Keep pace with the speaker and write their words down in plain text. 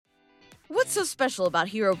What's so special about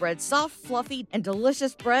Hero Bread's soft, fluffy, and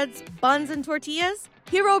delicious breads, buns, and tortillas?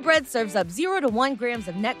 Hero Bread serves up 0 to 1 grams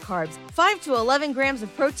of net carbs, 5 to 11 grams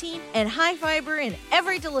of protein, and high fiber in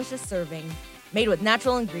every delicious serving. Made with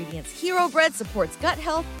natural ingredients, Hero Bread supports gut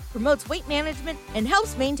health, promotes weight management, and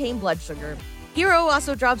helps maintain blood sugar. Hero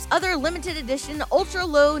also drops other limited edition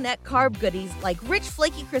ultra-low net carb goodies like rich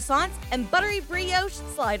flaky croissants and buttery brioche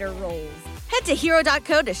slider rolls. Head to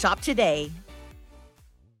hero.co to shop today.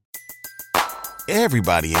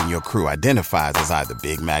 Everybody in your crew identifies as either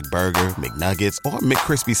Big Mac Burger, McNuggets, or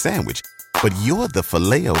McCrispy Sandwich. But you're the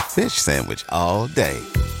Filet-O-Fish Sandwich all day.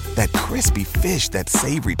 That crispy fish, that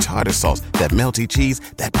savory tartar sauce, that melty cheese,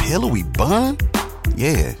 that pillowy bun.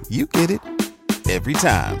 Yeah, you get it. Every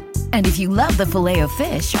time. And if you love the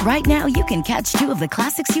Filet-O-Fish, right now you can catch 2 of the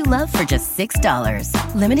classics you love for just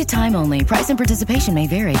 $6. Limited time only. Price and participation may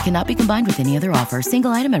vary. Cannot be combined with any other offer.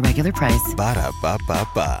 Single item at regular price.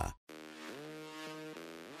 Ba-da-ba-ba-ba.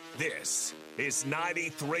 This is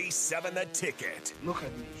 93.7 The Ticket. Look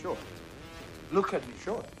at me short. Look at me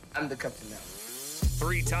short. I'm the captain now.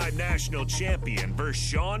 3-time national champion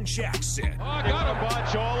Vershawn Jackson. Oh, got a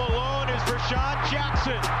bunch all alone is Vershawn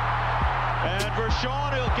Jackson. And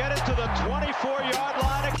Vershawn will get it to the 24-yard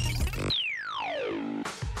line.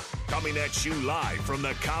 Coming at you live from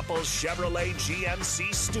the Coppels Chevrolet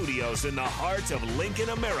GMC studios in the heart of Lincoln,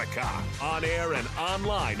 America. On air and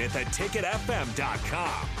online at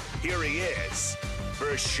theticketfm.com. Here he is,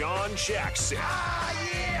 Vershawn Jackson. Ah,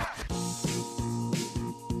 yeah!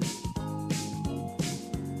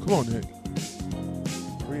 Come on, Nick.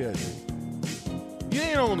 Where you at, Nick? You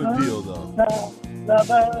ain't on the deal, though.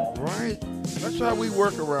 Right? That's how we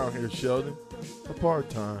work around here, Sheldon. A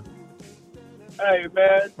part-time. Hey,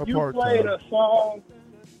 man, you part-time. played a song.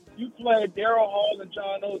 You played Daryl Hall and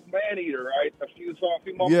John Oates' Man-Eater, right? A few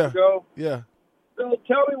moments ago. Yeah. So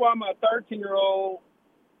tell me why my 13-year-old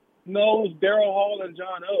knows Daryl Hall and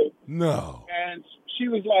John Oates. No. And she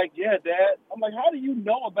was like, yeah, Dad. I'm like, how do you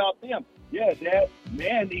know about them? Yeah, Dad,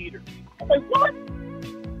 Man-Eater. I'm like, what?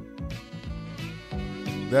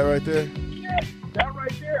 That right there? Yeah, that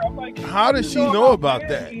right there. I'm like, how does she know about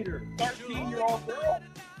that? Man-Eater? 13-year-old girl.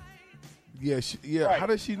 Yeah, Right. How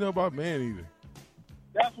does she know about Man-Eater?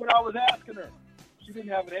 That's what I was asking her. She didn't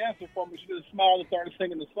have an answer for me. She just smiled and started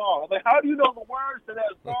singing the song. I was like, how do you know the words to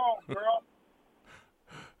that song, girl?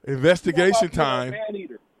 Investigation time.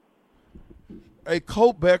 Man-Eater. Hey,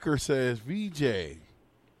 Colt Becker says, VJ,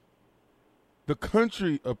 the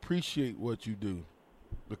country appreciate what you do.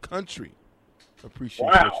 The country appreciate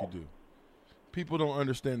what you do. People don't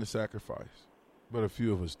understand the sacrifice, but a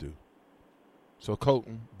few of us do. So,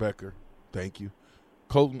 Colton Becker, thank you.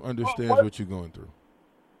 Colton understands what you're going through.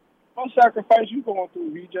 What sacrifice you going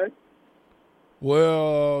through, VJ?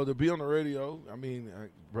 Well, to be on the radio, I mean,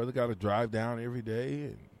 brother got to drive down every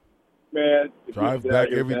day and drive back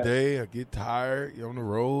every day. I get tired. You're on the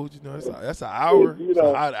road. You know, that's an hour. It's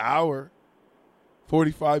a hot hour.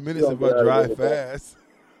 45 minutes if I drive fast.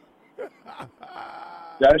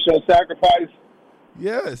 That's your sacrifice?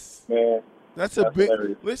 Yes. Man, that's a big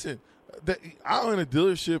hilarious. Listen, I own a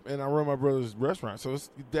dealership and I run my brother's restaurant. So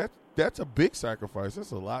that's a big sacrifice.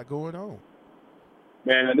 That's a lot going on.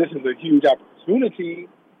 Man, this is a huge opportunity.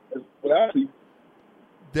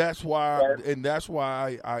 That's why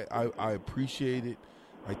I appreciate it.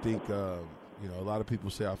 I think a lot of people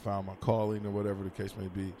say I found my calling or whatever the case may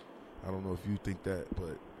be. I don't know if you think that,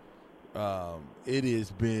 but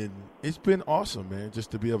it's been awesome, man, just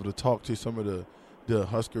to be able to talk to some of the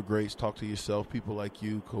Husker greats, talk to yourself, people like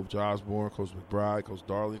you, Coach Osborne, Coach McBride, Coach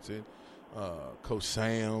Darlington, Coach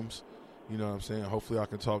Sams. You know what I'm saying? Hopefully I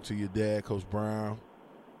can talk to your dad, Coach Brown.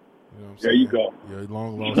 You know what I'm saying? There you go. Your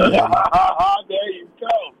long-lost daddy. There you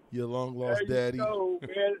go. Your long-lost daddy. Go,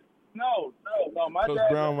 man. No. My Coach dad,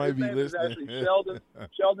 Brown might be name is listening. actually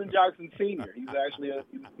Sheldon Jackson Sr. He's actually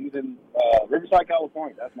he's in Riverside,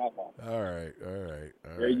 California. That's my fault. All right.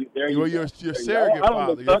 There you Well, go. your surrogate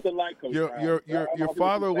father. Your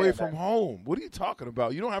father away from that. home. What are you talking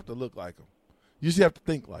about? You don't have to look like him. You just have to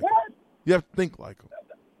think like him. What? You have to think like him.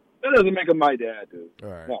 That doesn't make him my dad, dude. All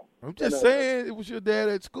right. No. I'm just saying it was your dad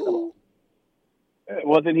at school.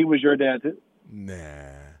 Well, then he was your dad, too. Nah.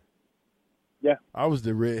 Yeah. I was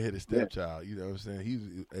the redheaded stepchild. You know what I'm saying?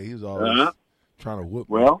 He was always trying to whoop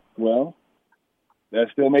me. Well,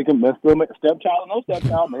 that still make stepchild or no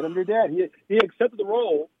stepchild made him your dad. He accepted the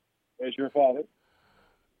role as your father.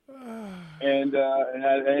 And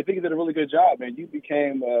I think he did a really good job, man. You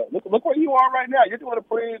became look where you are right now. You're doing a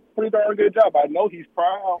pretty darn good job. I know he's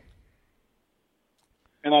proud,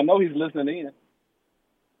 and I know he's listening in.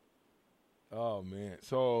 Oh man,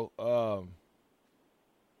 so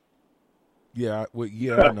Yeah,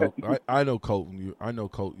 I know. I know Colton. I know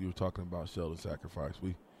Colton. You were talking about Sheldon sacrifice.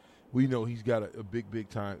 We know he's got a big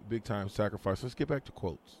time sacrifice. Let's get back to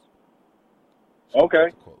quotes.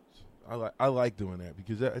 Okay. Quotes. I like doing that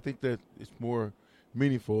because I think that it's more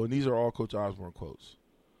meaningful. And these are all Coach Osborne quotes.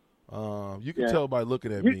 You can tell by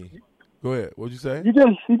looking at me. Go ahead. What'd you say? You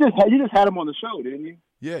just had him on the show, didn't you?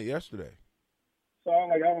 Yeah, yesterday. So I'm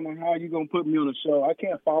like, I don't know how you gonna put me on the show. I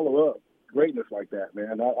can't follow up greatness like that,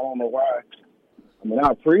 man. I don't know why. I mean,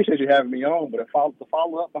 I appreciate you having me on, but to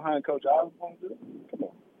follow up behind Coach Osborne, come on,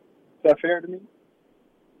 is that fair to me?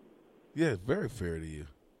 Yeah, it's very fair to you.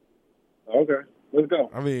 Okay, let's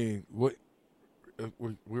go. I mean,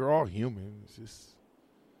 we're all human. It's just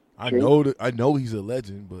I know he's a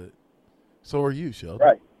legend, but so are you, Sheldon.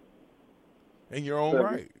 Right. In your own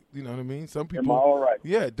right. You know what I mean? Some people. Am I all right?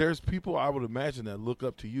 Yeah, there's people I would imagine that look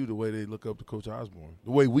up to you the way they look up to Coach Osborne,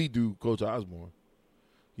 the way we do Coach Osborne.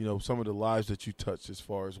 You know, some of the lives that you touch as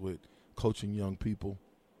far as with coaching young people.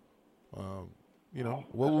 You know,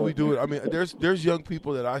 what will we do? I mean, there's young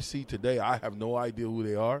people that I see today. I have no idea who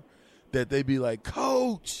they are. That they be like,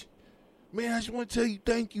 Coach, man, I just want to tell you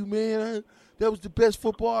thank you, man. That was the best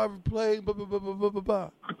football I ever played. Blah blah blah blah blah blah blah.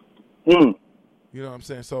 You know what I'm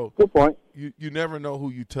saying? So good point. You never know who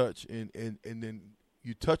you touch, and then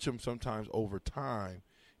you touch them sometimes over time,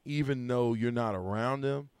 even though you're not around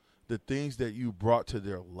them. The things that you brought to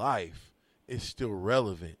their life is still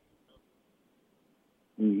relevant.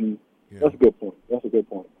 Mm-hmm. You know? That's a good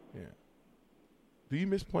point. Yeah. Do you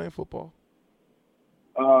miss playing football?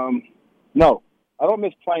 No, I don't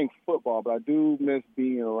miss playing football, but I do miss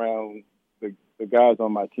being around the guys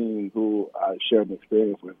on my team who I shared an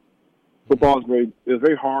experience with. Football is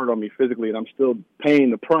very hard on me physically, and I'm still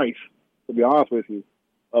paying the price, to be honest with you,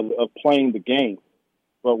 of playing the game.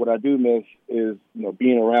 But what I do miss is,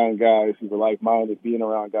 being around guys who are like-minded, being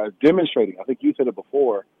around guys demonstrating. I think you said it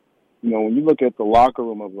before. When you look at the locker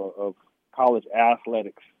room of college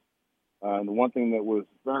athletics, and the one thing that was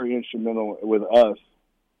very instrumental with us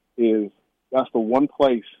is that's the one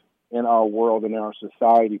place in our world, in our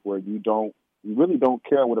society, where you really don't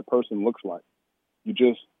care what a person looks like.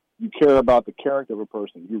 You care about the character of a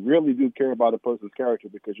person. You really do care about a person's character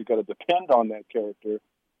because you got to depend on that character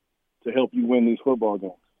to help you win these football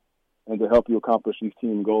games and to help you accomplish these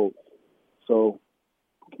team goals. So,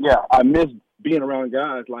 yeah, I miss being around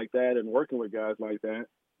guys like that and working with guys like that.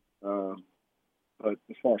 But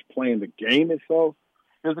as far as playing the game itself,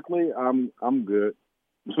 physically, I'm good.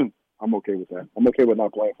 I'm okay with that. I'm okay with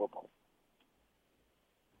not playing football.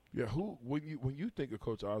 Yeah, when you think of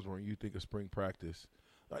Coach Osborne, you think of spring practice.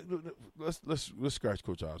 Let's scratch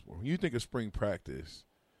Coach Osborne. When you think of spring practice,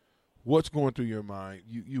 what's going through your mind?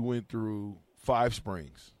 You went through 5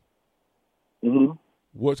 springs. Mm-hmm.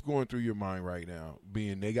 What's going through your mind right now?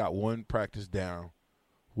 Being they got one practice down.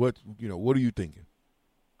 What are you thinking?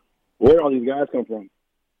 Where do all these guys come from?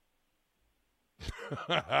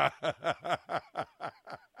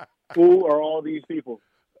 Who are all these people?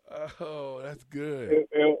 Oh, that's good.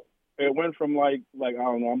 It went from like I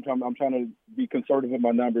don't know. I'm trying to be conservative with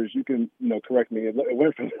my numbers. You can correct me. It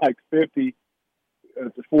went from like 50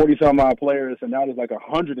 to 40 some odd players, and now there's like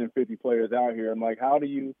 150 players out here. I'm like, how do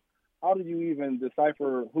you even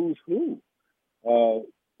decipher who's who?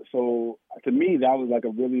 So to me, that was like a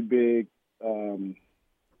really big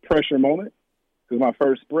pressure moment because my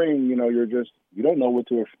first spring, you don't know what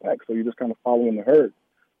to expect, so you're just kind of following the herd.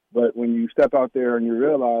 But when you step out there and you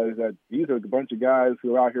realize that these are a bunch of guys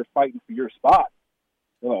who are out here fighting for your spot,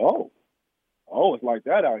 you're like, oh, it's like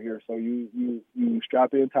that out here. So you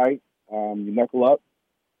strap in tight, you knuckle up,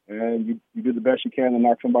 and you do the best you can to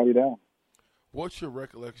knock somebody down. What's your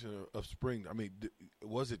recollection of spring? I mean,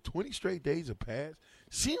 was it 20 straight days of pads?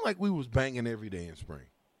 Seemed like we was banging every day in spring.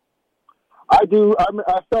 I do.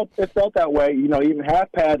 It felt that way. Even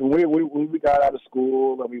half pads. When we got out of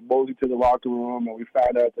school and we moseyed to the locker room and we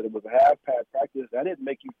found out that it was a half pad practice, that didn't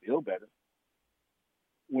make you feel better.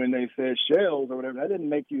 When they said shells or whatever, that didn't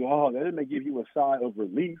give you a sigh of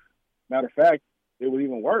relief. Matter of fact, it was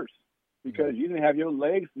even worse because you didn't have your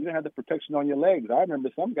legs. You didn't have the protection on your legs. I remember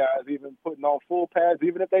some guys even putting on full pads,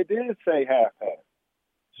 even if they did say half pads.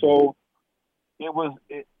 So it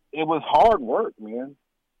was hard work, man.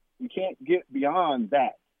 You can't get beyond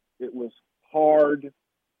that. It was hard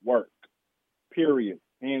work, period,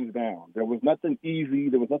 hands down. There was nothing easy.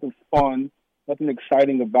 There was nothing fun, nothing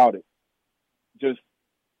exciting about it. Just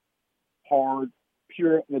hard,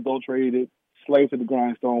 pure, unadulterated, slave to the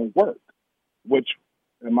grindstone work, which,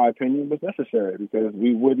 in my opinion, was necessary because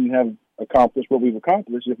we wouldn't have accomplished what we've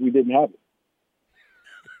accomplished if we didn't have it.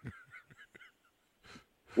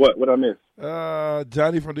 What I miss?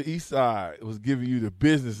 Johnny from the East Side was giving you the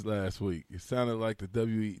business last week. It sounded like the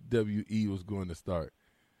WWE was going to start.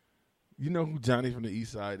 You know who Johnny from the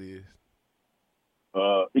East Side is?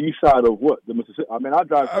 East side of what? The Mississippi. I mean, I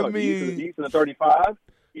drive east of the 35,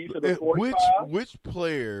 east of the 45. Which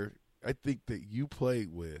player I think that you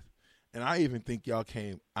played with, and I even think y'all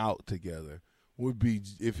came out together, would be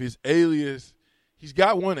if his alias. He's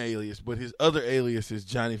got one alias, but his other alias is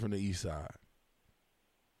Johnny from the East Side.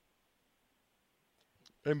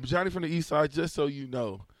 And Johnny from the East Side, just so you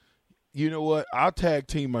know what? I'll tag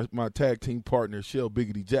team my tag team partner, Shell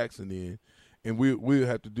Biggity Jackson, in, and we'll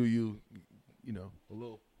have to do you know, a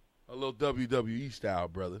little WWE style,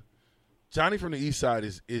 brother. Johnny from the East Side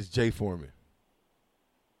is Jay Foreman.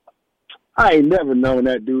 I ain't never known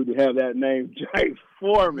that dude to have that name, Jay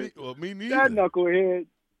Foreman. Me neither. That knucklehead.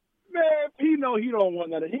 Man, he know he don't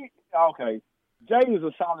want that. Okay. Jay is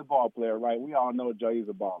a solid ball player, right? We all know Jay is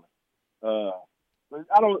a baller. But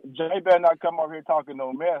Jay better not come over here talking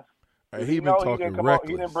no mess. Hey, he been talking reckless.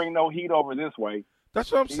 He didn't bring no heat over this way. That's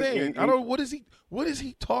what I'm saying. What is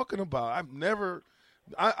he talking about?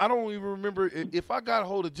 I don't even remember. If I got a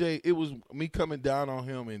hold of Jay, it was me coming down on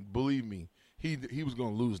him, and believe me, he was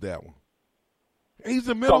going to lose that one. He's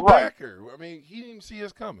a middle backer. I mean, he didn't even see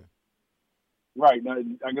us coming. Right. Now,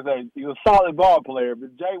 like I said, he's a solid ball player,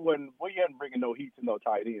 but Jay he hadn't bringing no heat to no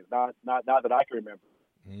tight ends. Not that I can remember.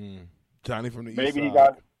 Johnny from the East Maybe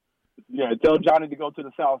Side. tell Johnny to go to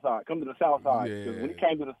the South Side. Come to the South Side. Because when he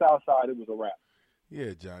came to the South Side, it was a wrap.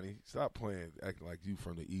 Yeah, Johnny, stop playing, acting like you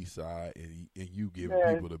from the East Side and you giving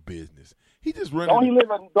people the business. He just running.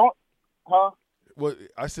 Well,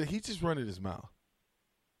 I said he just running his mouth.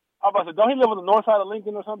 I was about to say, don't he live on the north side of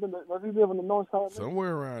Lincoln or something? Does he live on the north side of Lincoln?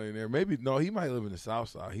 Somewhere around in there. Maybe, no, he might live in the South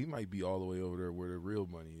Side. He might be all the way over there where the real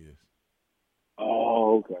money is.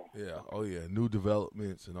 Oh, okay. Yeah. Oh, yeah. New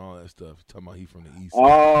developments and all that stuff. Talking about he from the East Side.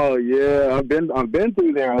 Oh, yeah. I've been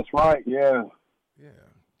through there. That's right. Yeah. Yeah.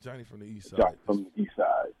 Johnny from the East Side. Johnny from the East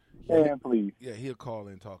Side. Yeah, please. Yeah, he'll call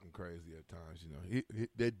in talking crazy at times. You know,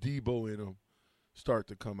 that Debo in him start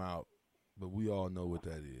to come out, but we all know what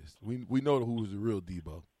that is. We know who was the real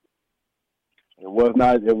Debo. It was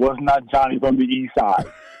not Johnny from the East Side.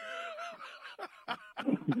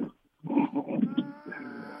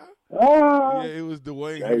 Yeah, it was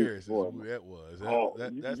Dwayne Harris. Is who that was.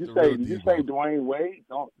 That's the real Debo. Did you say Dwayne Wade?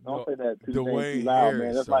 Don't say that too loud, Harris,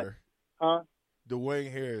 man. That's sir. Like,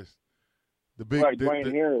 Dwayne Harris, the big,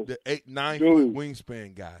 Harris, the 8-9 foot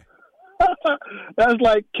wingspan guy. That's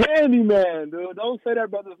like Candyman, dude. Don't say that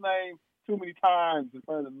brother's name too many times in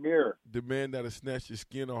front of the mirror. The man that'll snatch your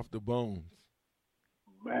skin off the bones.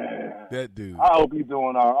 Man, that dude. I hope he's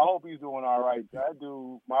doing all right. That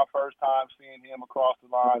dude, my first time seeing him across the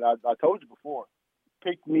line, I told you before,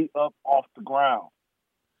 picked me up off the ground.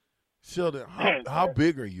 Sheldon, how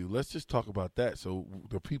big are you? Let's just talk about that so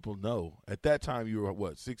the people know. At that time, you were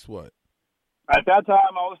what, 6 what? At that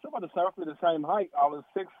time, I was still about the same height. I was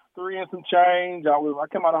 6'3" and some change. I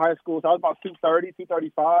came out of high school, so I was about 230,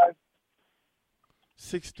 235.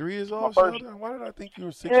 6'3" is all, Sheldon? Why did I think you were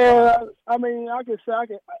 6'5"? Yeah, I mean, I could say I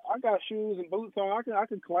got shoes and boots on. I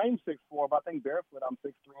could claim 6'4", but I think barefoot I'm 6'3"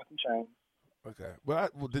 and some change. Okay,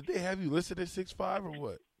 but did they have you listed at 6'5" or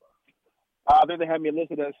what? I think they had me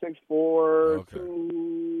listed at 6'4",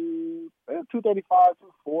 235,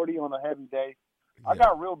 240 on a heavy day. Yeah. I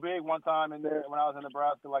got real big one time in there when I was in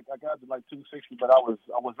Nebraska. Like I got to like 260, but I was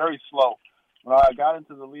very slow. When I got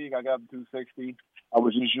into the league, I got to 260. I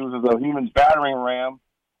was just used as a human battering ram.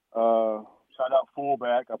 Shot out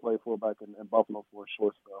fullback. I played fullback in Buffalo for a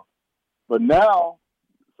short spell. But now,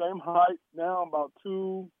 same height. Now I'm about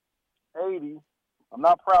 280. I'm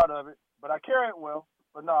not proud of it, but I carry it well.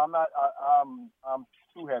 But no, I'm not. I'm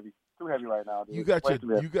too heavy. Too heavy right now, dude. You got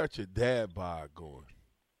your dad bod going.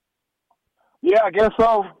 Yeah, I guess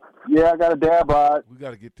so. Yeah, I got a dad bod. We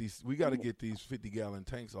got to get these 50-gallon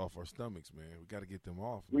tanks off our stomachs, man. We got to get them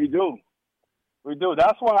off. Man. We do.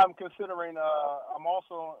 That's why I'm considering. I'm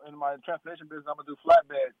also in my transportation business. I'm gonna do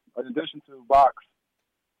flatbed in addition to box.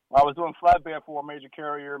 I was doing flatbed for a major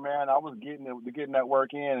carrier, man. I was getting that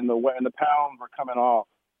work in, and the pounds were coming off.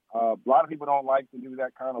 A lot of people don't like to do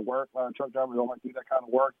that kind of work. A lot of truck drivers don't like to do that kind of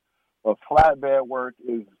work. But flatbed work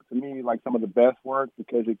is, to me, like some of the best work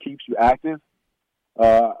because it keeps you active.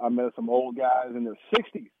 I met some old guys in their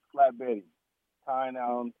 60s flatbedding, tying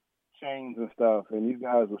down chains and stuff. And these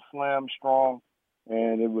guys were slim, strong,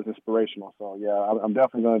 and it was inspirational. So, yeah, I'm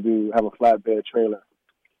definitely going to have a flatbed trailer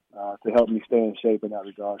to help me stay in shape in that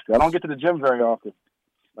regard. I don't get to the gym very often.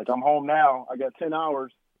 Like, I'm home now. I got 10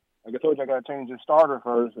 hours. Like I told you, I got to change the starter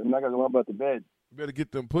first, and I got to run up the bed. You better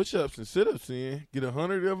get them push-ups and sit-ups in. Get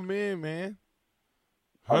 100 of them in, man.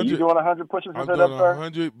 Are you doing 100 push-ups and sit-ups, I'm sir? doing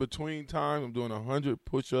 100 between times. I'm doing 100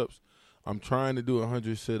 push-ups. I'm trying to do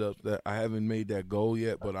 100 sit-ups. That I haven't made that goal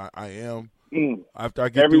yet, but I am. After I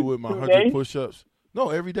get through with my 100 push-ups. No,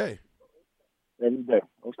 every day. Every day.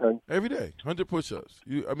 Okay. Every day, 100 push-ups.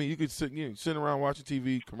 You could sit around watching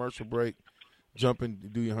TV, commercial break, jump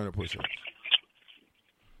and do your 100 push-ups.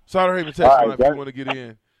 Sutter Haven text line if you want to get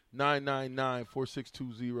in.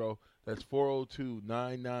 999-4620. That's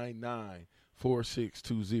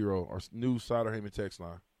 402-999-4620. Our new Sutter Haven text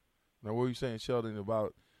line. Now, what were you saying, Sheldon,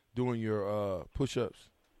 about doing your push-ups?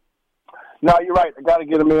 No, you're right. I got to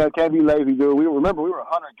get them in. I can't be lazy, dude. We were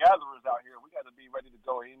hunter-gatherers out here. We got to be ready to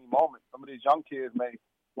go at any moment. Some of these young kids may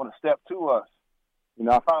want to step to us.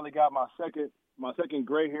 I finally got my second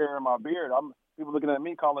gray hair in my beard. People looking at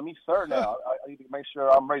me, calling me sir now. I need to make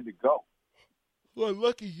sure I'm ready to go. Well,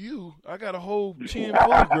 lucky you. I got a whole chin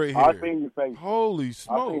full of gray hair. I seen your face. Holy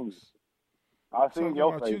smokes. I seen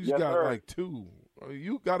your face. You got like two.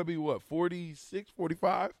 You got to be, what, 46,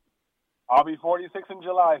 45? I'll be 46 in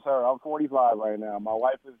July, sir. I'm 45 right now. My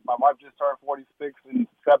wife just turned 46 in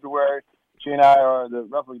February. She and I are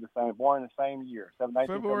roughly the same, born in the same year.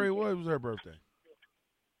 February, what was her birthday?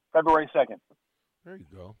 February 2nd. There you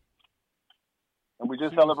go. And we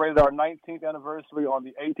just celebrated our 19th anniversary on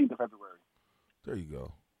the 18th of February. There you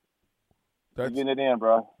go. You're getting it in,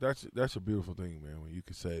 bro. That's a beautiful thing, man, when you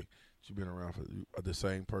can say you've been around for the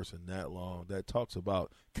same person that long. That talks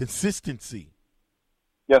about consistency.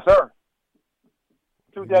 Yes, sir.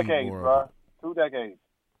 2 decades, bro. 2 decades.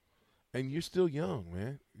 And you're still young,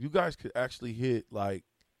 man. You guys could actually hit like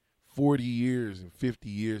 40 years and 50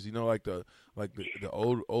 years. Like the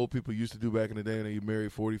old people used to do back in the day when they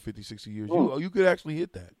married 40, 50, 60 years. You could actually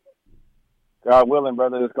hit that. God willing,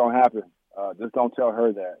 brother, it's going to happen. Just don't tell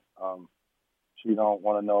her that. She don't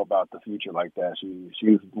want to know about the future like that.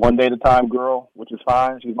 She's one day at a time girl, which is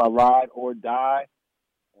fine. She's my ride or die.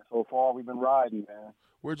 And so far, we've been riding, man.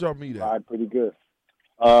 Where'd y'all meet at? Ride pretty good.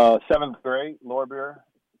 7th grade, Lower Beer,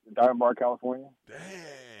 Diamond Bar, California. Dang.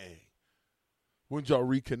 When did y'all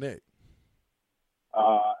reconnect?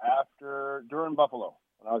 During Buffalo,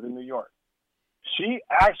 when I was in New York. She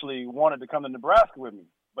actually wanted to come to Nebraska with me,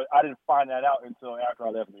 but I didn't find that out until after I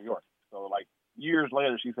left New York. So, like, years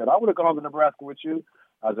later, she said, I would have gone to Nebraska with you.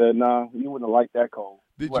 I said, no, you wouldn't have liked that cold.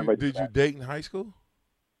 Did you date in high school?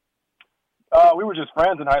 We were just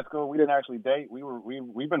friends in high school. We didn't actually date.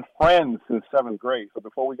 We've been friends since 7th grade. So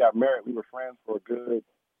before we got married, we were friends for a good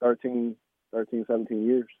 13, 17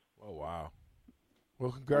 years. Oh, wow.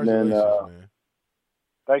 Well, congratulations, man.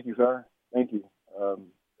 Thank you, sir. Thank you.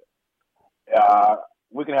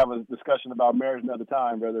 We can have a discussion about marriage another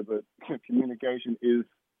time, brother, but communication is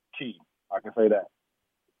key. I can say that.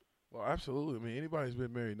 Well, absolutely. I mean, anybody's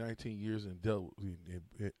been married 19 years and dealt with,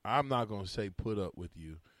 I'm not going to say put up with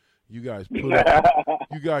you. You guys put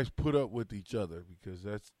up with each other because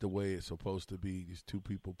that's the way it's supposed to be. These two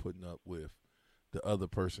people putting up with the other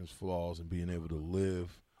person's flaws and being able to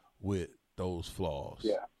live with those flaws.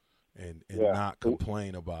 Yeah. And not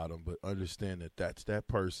complain about them, but understand that that's that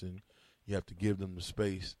person. You have to give them the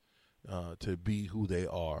space to be who they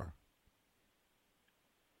are.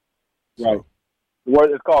 Right. The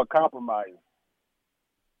word is called compromise.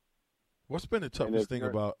 What's been the toughest thing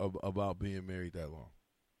about being married that long?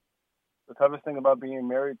 The toughest thing about being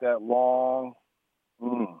married that long,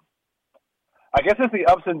 I guess it's the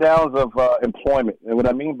ups and downs of employment. And what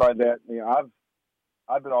I mean by that,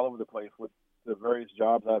 I've been all over the place with the various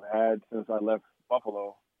jobs I've had since I left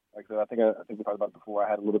Buffalo. Like I said, I think we talked about before, I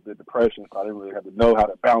had a little bit of depression, so I didn't really have to know how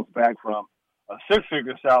to bounce back from a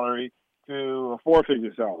 6-figure salary to a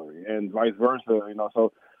 4-figure salary and vice versa,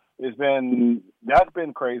 So that's been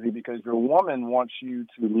crazy because your woman wants you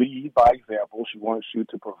to lead by example. She wants you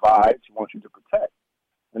to provide. She wants you to protect.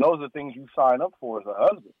 And those are the things you sign up for as a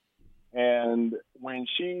husband. And when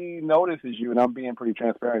she notices you, and I'm being pretty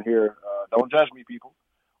transparent here, don't judge me, people.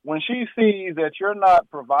 When she sees that you're not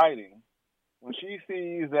providing, when she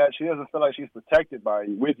sees that she doesn't feel like she's protected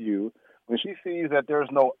with you, when she sees that there's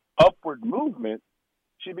no upward movement,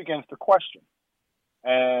 she begins to question.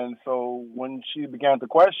 And so when she began to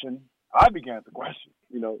question, I began to question,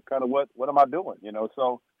 kind of what am I doing?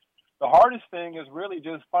 So the hardest thing is really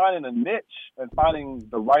just finding a niche and finding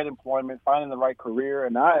the right employment, finding the right career.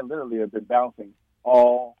 And I literally have been bouncing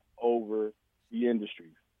all over the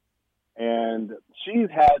industries. And she's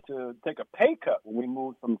had to take a pay cut when we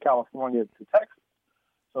moved from California to Texas.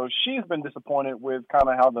 So she's been disappointed with kind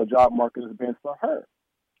of how the job market has been for her.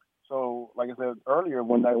 So, like I said earlier,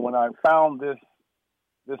 when I found this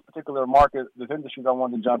particular market, this industry that I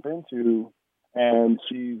wanted to jump into, And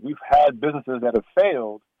we've had businesses that have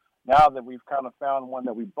failed. Now that we've kind of found one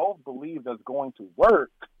that we both believe that's going to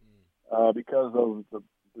work, because of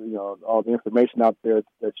all the information out there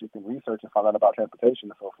that you can research and find out about transportation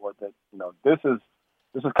and so forth. That this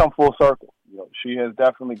has come full circle. She has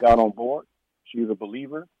definitely got on board. She's a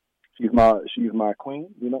believer. She's my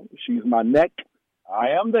queen. She's my neck.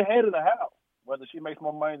 I am the head of the house, whether she makes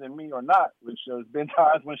more money than me or not, which there's been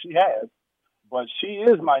times when she has. But she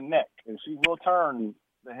is my neck, and she will turn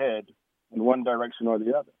the head in one direction or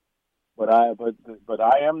the other. But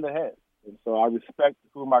I am the head, and so I respect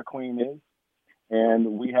who my queen is.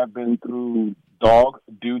 And we have been through dog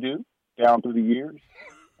doo-doo down through the years,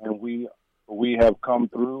 and we have come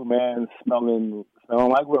through, man, smelling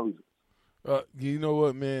like roses. You know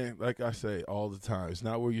what, man? Like I say all the time, it's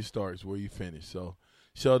not where you start, it's where you finish. So,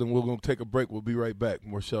 Sheldon, we're going to take a break. We'll be right back.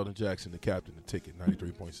 More Sheldon Jackson, the captain of Ticket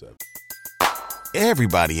 93.7.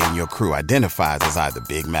 Everybody in your crew identifies as either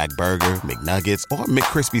Big Mac Burger, McNuggets, or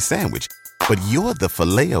McCrispy Sandwich. But you're the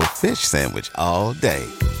Filet-O-Fish Sandwich all day.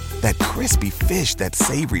 That crispy fish, that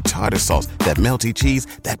savory tartar sauce, that melty cheese,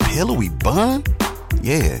 that pillowy bun.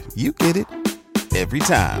 Yeah, you get it. Every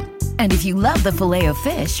time. And if you love the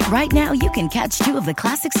Filet-O-Fish, right now you can catch two of the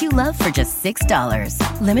classics you love for just $6.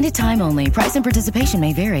 Limited time only. Price and participation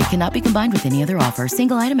may vary. Cannot be combined with any other offer.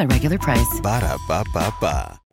 Single item at regular price. Ba-da-ba-ba-ba.